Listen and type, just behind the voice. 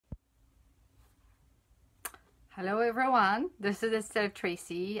Hello everyone, this is Estelle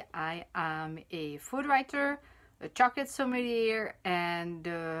Tracy. I am a food writer, a chocolate sommelier, and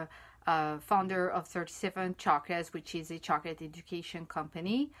founder of 37 Chocolates, which is a chocolate education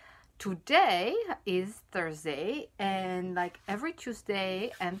company. Today is Thursday, and like every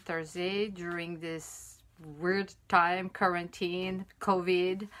Tuesday and Thursday during this weird time, quarantine,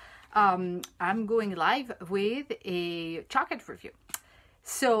 COVID, I'm going live with a chocolate review.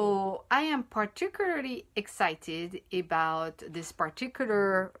 So I am particularly excited about this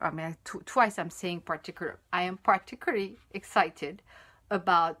particular, twice I'm saying particular. I am particularly excited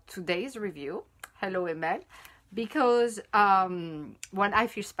about today's review. Hello, Emel, because I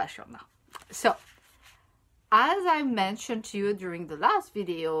feel special now. So as I mentioned to you during the last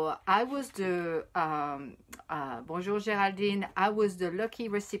video, I was the, bonjour Geraldine, I was the lucky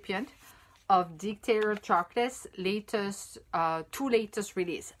recipient of Dictator Chocolate's latest, two latest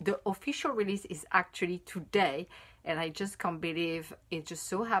release. The official release is actually today, and I just can't believe it just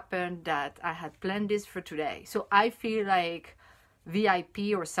so happened that I had planned this for today. So I feel like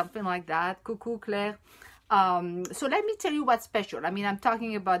VIP or something like that. Coucou Claire. So let me tell you what's special. I mean, I'm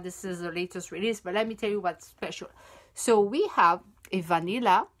talking about this is the latest release, but let me tell you what's special. So we have a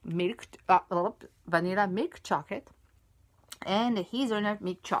vanilla milk chocolate and a hazelnut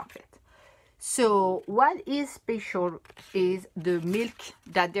milk chocolate. So what is special is the milk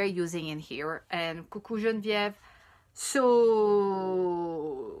that they're using in here. And coucou Geneviève. So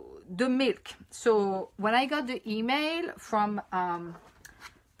the milk. So when I got the email from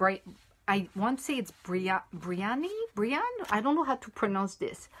I want to say it's Brian? I don't know how to pronounce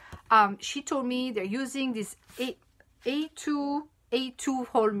this. She told me they're using this A2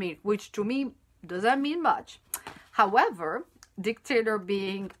 whole milk, which to me doesn't mean much. However, Dictator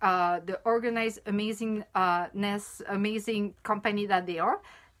being the organized amazing company that they are,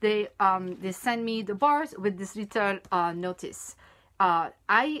 they send me the bars with this little notice. A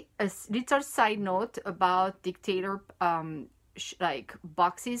little side note about Dictator like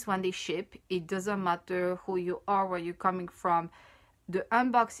boxes when they ship. It doesn't matter who you are, where you're coming from. The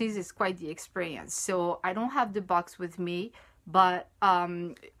unboxes is quite the experience. So I don't have the box with me, but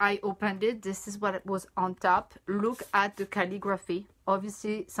I opened it. This is what it was on top. Look at the calligraphy.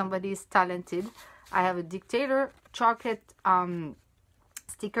 Obviously somebody is talented. I have a Dictator chocolate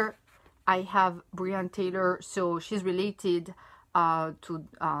sticker. I have Brian Taylor, so she's related to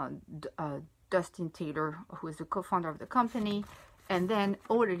Dustin Taylor, who is the co-founder of the company, and then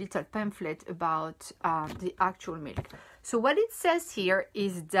all a little pamphlet about the actual milk. So what it says here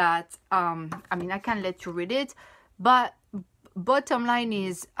is that I mean, I can let you read it, but bottom line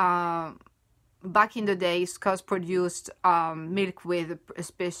is back in the days, Scotch produced milk with a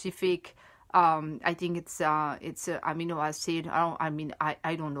specific I think it's amino acid.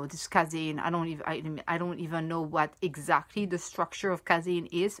 I don't know this casein. I don't even know what exactly the structure of casein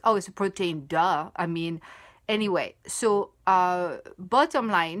is. Oh, it's a protein, duh. I mean, anyway, so bottom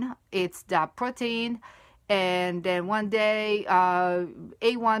line, it's the protein. And then one day,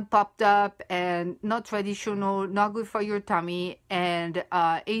 A1 popped up and not traditional, not good for your tummy. And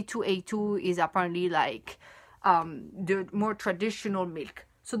A2 is apparently like the more traditional milk.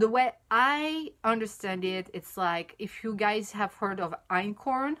 So the way I understand it, it's like if you guys have heard of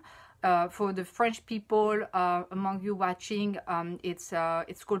einkorn, for the French people among you watching, it's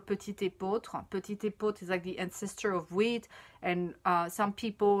called petit épeautre. Petit épeautre is like the ancestor of wheat, and some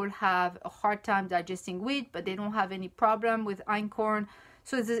people have a hard time digesting wheat, but they don't have any problem with einkorn.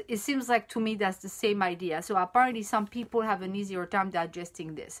 So it seems like to me that's the same idea. So apparently some people have an easier time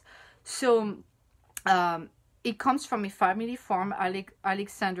digesting this. So it comes from a family farm,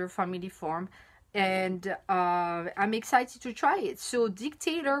 Alexander family farm, and I'm excited to try it. So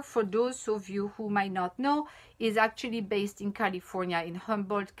Dictator, for those of you who might not know, is actually based in California, in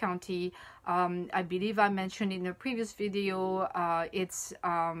Humboldt County. I believe I mentioned in a previous video, it's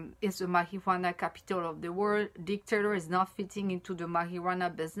the marijuana capital of the world. Dictator is not fitting into the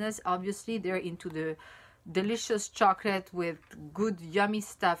marijuana business. Obviously, they're into the delicious chocolate with good, yummy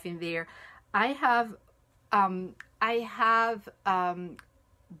stuff in there. I have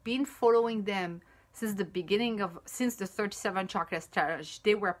been following them since the beginning of, since the 37 Chocolates Challenge.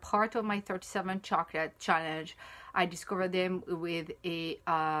 They were part of my 37 Chocolate Challenge. I discovered them with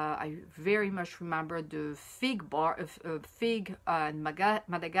I very much remember the fig bar, fig and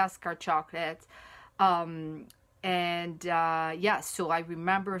Madagascar chocolate. Yeah, so I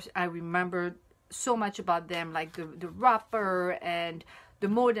remember so much about them, like the wrapper and the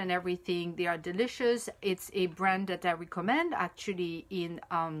mold and everything. They are delicious. It's a brand that I recommend actually in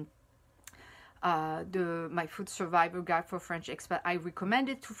my food survivor guide for French expat. I recommend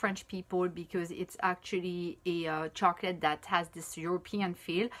it to French people because it's actually a chocolate that has this European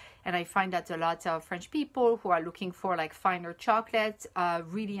feel, and I find that a lot of French people who are looking for like finer chocolate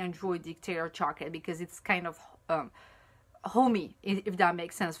really enjoy Dictator chocolate because it's kind of homey, if that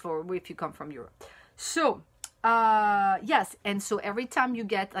makes sense for if you come from Europe. So yes, and so every time you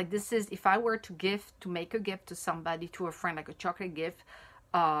get like, this is, if I were to make a gift to somebody, to a friend, like a chocolate gift,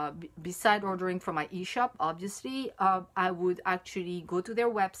 beside ordering from my e-shop, obviously, I would actually go to their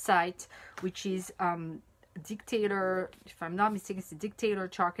website, which is Dictator, if I'm not mistaken, it's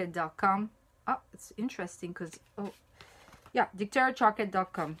dictatorchocolate.com. Oh, it's interesting because, oh yeah,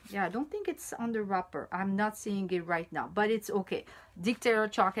 dictatorchocolate.com. Yeah, I don't think it's on the wrapper. I'm not seeing it right now, but it's okay.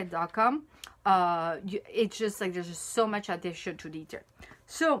 Dictatorchocolate.com. It's just like, there's just so much addition to detail.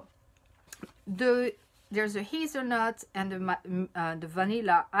 So there's a hazelnut and the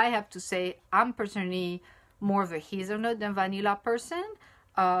vanilla. I have to say, I'm personally more of a hazelnut than vanilla person.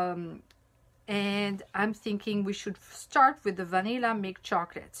 And I'm thinking we should start with the vanilla milk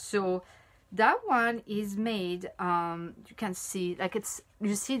chocolate. So that one is made, you can see, like, it's,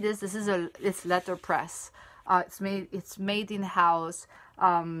 you see this is it's letterpress. It's made in house.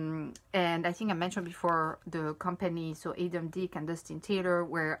 And I think I mentioned before, the company, so Adam Dick and Dustin Taylor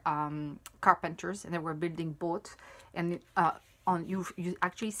were carpenters, and they were building boats. And you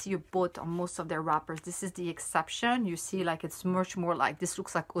actually see a boat on most of their wrappers. This is the exception. You see, like, it's much more like, this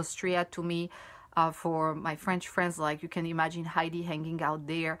looks like Austria to me. For my French friends, like, you can imagine Heidi hanging out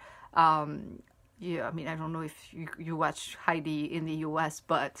there. Yeah, I mean, I don't know if you watch Heidi in the US,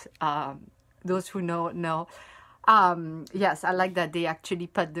 but those who know. Yes, I like that they actually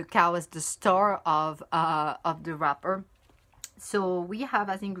put the cow as the star of the wrapper. So we have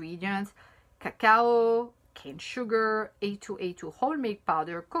as ingredients cacao, cane sugar, A2A2 whole milk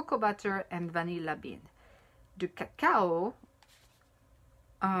powder, cocoa butter, and vanilla bean. The cacao,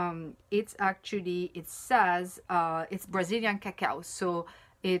 it's actually, it says it's Brazilian cacao, so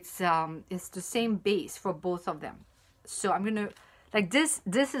it's the same base for both of them. So I'm gonna, like, this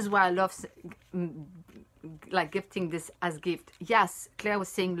is why I love like gifting this as gift. Yes, Claire was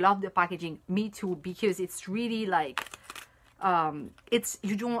saying love the packaging. Me too, because it's really like it's,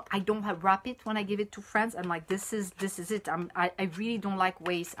 I don't have wrap it when I give it to friends. I'm like, this is it. I really don't like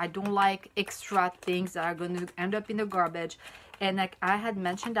waste. I don't like extra things that are going to end up in the garbage. And like I had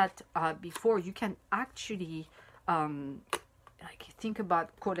mentioned that before, you can actually like, think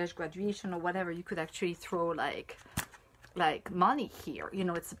about college graduation or whatever, you could actually throw like money here. You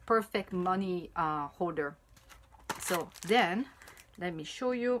know, it's a perfect money holder. So then let me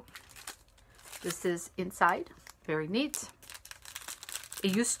show you. This is inside, very neat.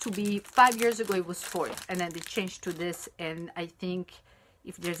 It used to be, 5 years ago it was foil, and then they changed to this. And I think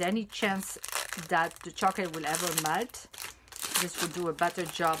if there's any chance that the chocolate will ever melt, this will do a better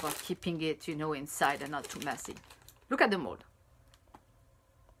job of keeping it, you know, inside and not too messy. Look at the mold.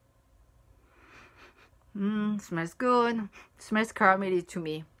 Smells good. Smells caramelly to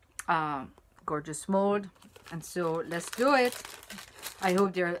me. Gorgeous mold. And so let's do it. I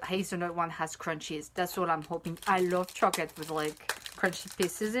hope their hazelnut one has crunchies. That's what I'm hoping. I love chocolate with like crunchy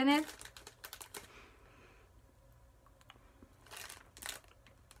pieces in it.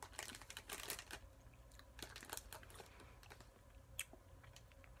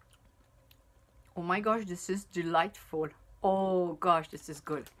 Oh my gosh, this is delightful. Oh gosh, this is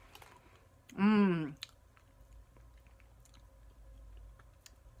good.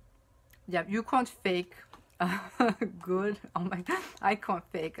 Yeah, you can't fake good. Oh my, I can't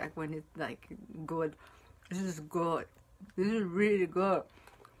fake like when it's like good. This is good. This is really good.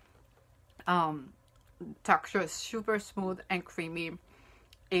 Texture is super smooth and creamy.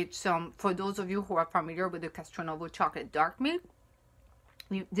 It's for those of you who are familiar with the Castronovo chocolate dark milk,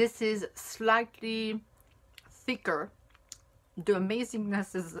 this is slightly thicker. The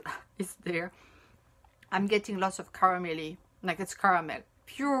amazingness is there. I'm getting lots of caramelly, like it's caramel,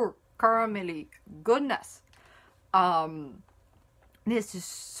 pure caramelly goodness. This is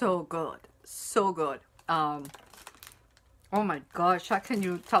so good, so good. Oh my gosh, how can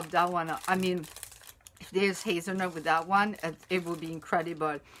you top that one? I mean, if there's hazelnut with that one, it will be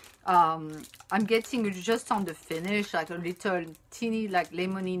incredible. I'm getting just on the finish like a little teeny like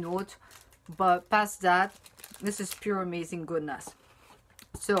lemony note, but past that, this is pure amazing goodness.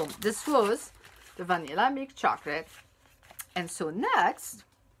 So this was the vanilla milk chocolate, and so next,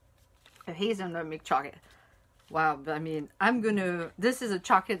 a hazelnut milk chocolate. Wow, I mean, this is a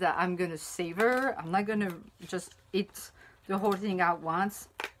chocolate that I'm gonna savor. I'm not gonna just eat the whole thing at once.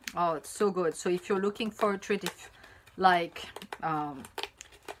 Oh, it's so good. So if you're looking for a treat, if like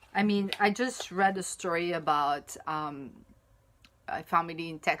I mean, I just read a story about a family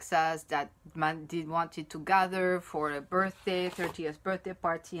in Texas that did wanted to gather for a birthday, 30th birthday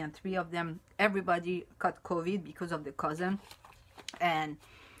party, and three of them, everybody caught COVID because of the cousin, and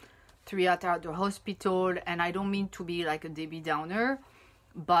three are at the hospital. And I don't mean to be like a Debbie Downer,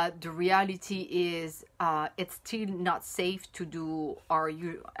 but the reality is it's still not safe to do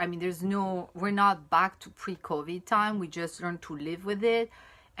I mean, we're not back to pre-COVID time. We just learned to live with it,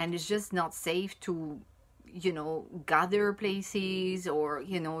 and it's just not safe to, you know, gather places or,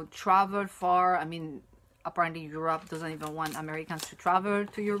 you know, travel far. I mean, apparently Europe doesn't even want Americans to travel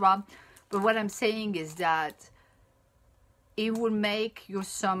to Europe. But what I'm saying is that it will make your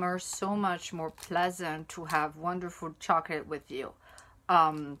summer so much more pleasant to have wonderful chocolate with you.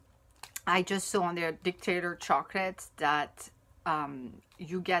 I just saw on their Dictator chocolates that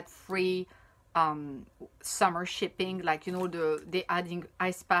you get free summer shipping. Like, you know, they're adding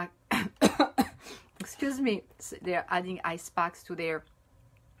ice pack. Excuse me. They're adding ice packs to their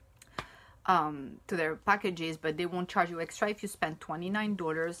packages, but they won't charge you extra if you spend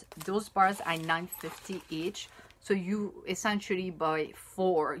 $29. Those bars are $9.50 each. So you essentially buy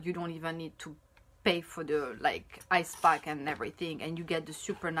 4. You don't even need to pay for the like ice pack and everything, and you get the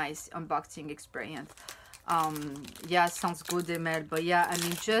super nice unboxing experience. Yeah, sounds good, Emel. But yeah, I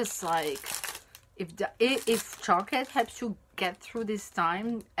mean, just like if chocolate helps you get through this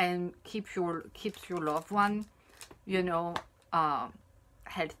time and keeps your loved one, you know,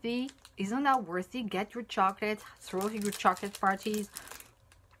 healthy, isn't that worth it? Get your chocolate, throw your chocolate parties.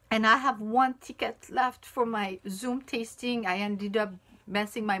 And I have 1 ticket left for my Zoom tasting. I ended up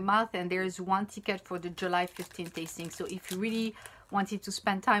messing my mouth, and there is 1 ticket for the July 15th tasting. So if you really wanted to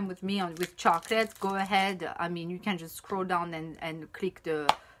spend time with me with chocolate, go ahead. I mean, you can just scroll down and click the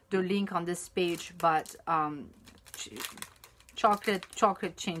link on this page. But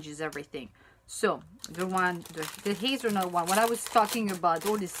chocolate changes everything. So the hazelnut one, when I was talking about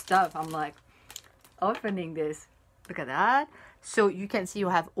all this stuff, I'm like opening this. Look at that. So you can see you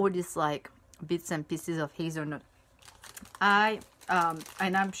have all these like bits and pieces of hazelnut. And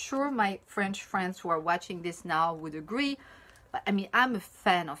I'm sure my French friends who are watching this now would agree. But I mean, I'm a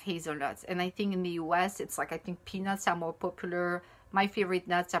fan of hazelnuts, and I think in the US it's like, I think peanuts are more popular. My favorite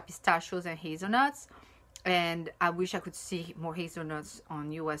nuts are pistachios and hazelnuts, and I wish I could see more hazelnuts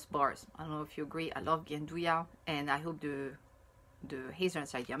on US bars. I don't know if you agree. I love gianduja, and I hope the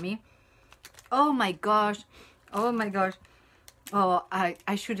hazelnuts are yummy. Oh my gosh. Oh my gosh. Oh,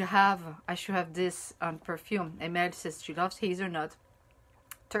 I should have this perfume. Emel says she loves hazelnut.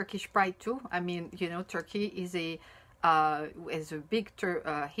 Turkish pride too. I mean, you know, Turkey is a big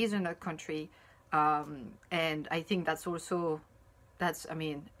hazelnut country, and I think that's also, I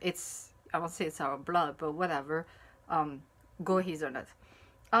mean, I won't say it's our blood, but whatever. Go hazelnut.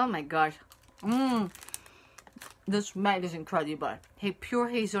 Oh my gosh. The smell is incredible. Hey, pure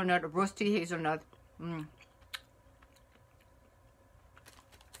hazelnut, roasted hazelnut.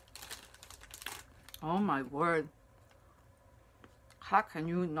 Oh my word. How can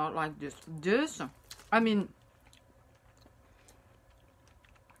you not like this? I mean,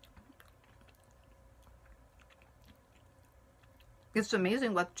 it's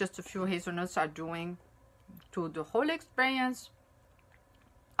amazing what just a few hazelnuts are doing to the whole experience.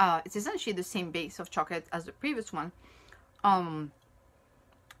 It's essentially the same base of chocolate as the previous one.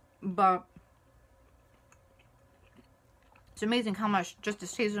 But it's amazing how much just the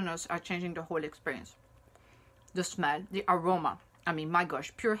hazelnuts are changing the whole experience. The smell, the aroma. I mean, my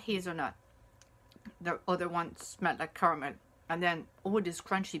gosh, pure hazelnut. The other one smelled like caramel. And then all these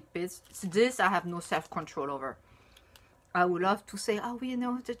crunchy bits. This I have no self-control over. I would love to say, oh, you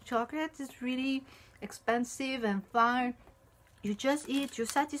know, the chocolate is really expensive and fine. You just eat, you're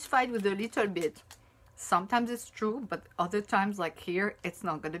satisfied with a little bit. Sometimes it's true, but other times, like here, it's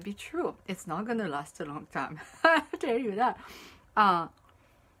not going to be true. It's not going to last a long time. I'll tell you that.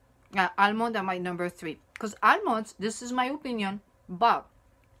 Almond are my number 3. Because almonds, this is my opinion, but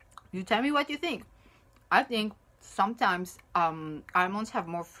you tell me what you think. I think sometimes almonds have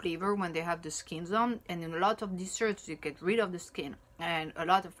more flavor when they have the skins on, and in a lot of desserts you get rid of the skin, and a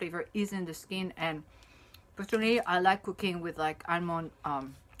lot of flavor is in the skin. And personally, I like cooking with like almond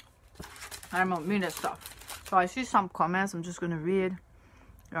minute stuff. So I see some comments. I'm just gonna read.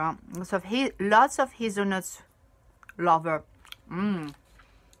 Lots of hazelnuts lover.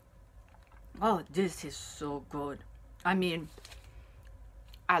 Oh, this is so good. I mean,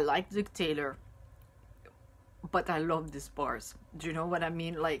 I like the Taylor, but I love these bars. Do you know what I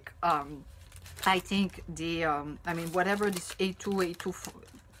mean? Like, I think the I mean, whatever this A2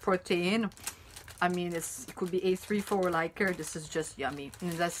 protein, I mean, it could be A3 for a liker. This is just yummy.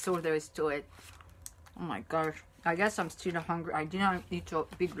 And that's all there is to it. Oh my gosh. I guess I'm still hungry. I didn't eat a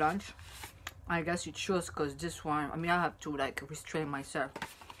big lunch. I guess it shows because this one, I mean, I have to like restrain myself.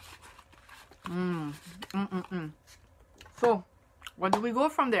 So, where do we go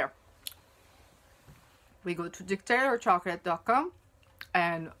from there? We go to dictatorchocolate.com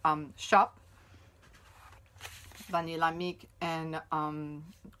and shop vanilla milk and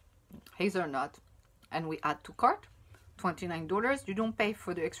hazelnut, and we add to cart. $29. You don't pay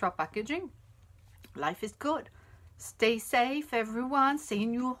for the extra packaging. Life is good. Stay safe, everyone. Stay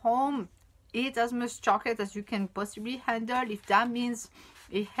in your home. Eat as much chocolate as you can possibly handle. If that means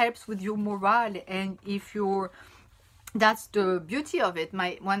it helps with your morale, and if you're, that's the beauty of it.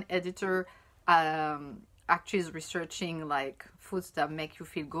 My one editor actually is researching like foods that make you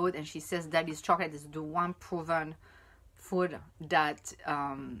feel good, and she says that is chocolate is the one proven food that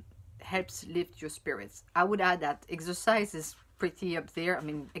helps lift your spirits. I would add that exercise is pretty up there. I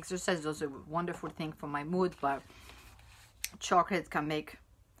mean, exercise is a wonderful thing for my mood, but chocolate can make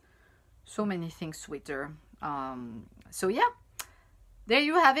so many things sweeter. So yeah, there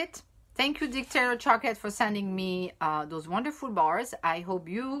you have it. Thank you, Dictator Chocolate, for sending me those wonderful bars. I hope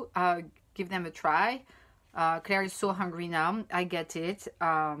you give them a try. Claire is so hungry now. I get it.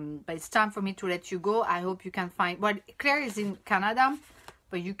 But it's time for me to let you go. I hope you can find, well, Claire is in Canada,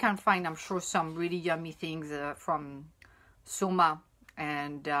 but you can find, I'm sure, some really yummy things from Soma.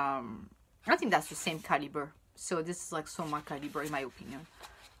 And I think that's the same caliber. So this is like Soma caliber, in my opinion.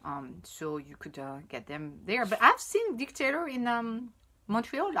 So you could get them there. But I've seen Dictator in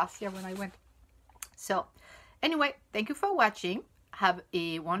Montreal last year when I went. So anyway, thank you for watching. Have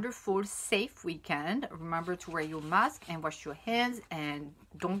a wonderful, safe weekend. Remember to wear your mask and wash your hands, and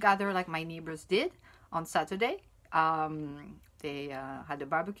don't gather like my neighbors did on Saturday. They had a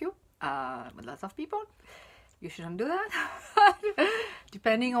barbecue with lots of people. You shouldn't do that.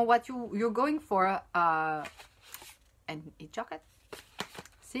 Depending on what you're going for, and eat chocolate.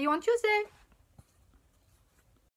 See you on Tuesday.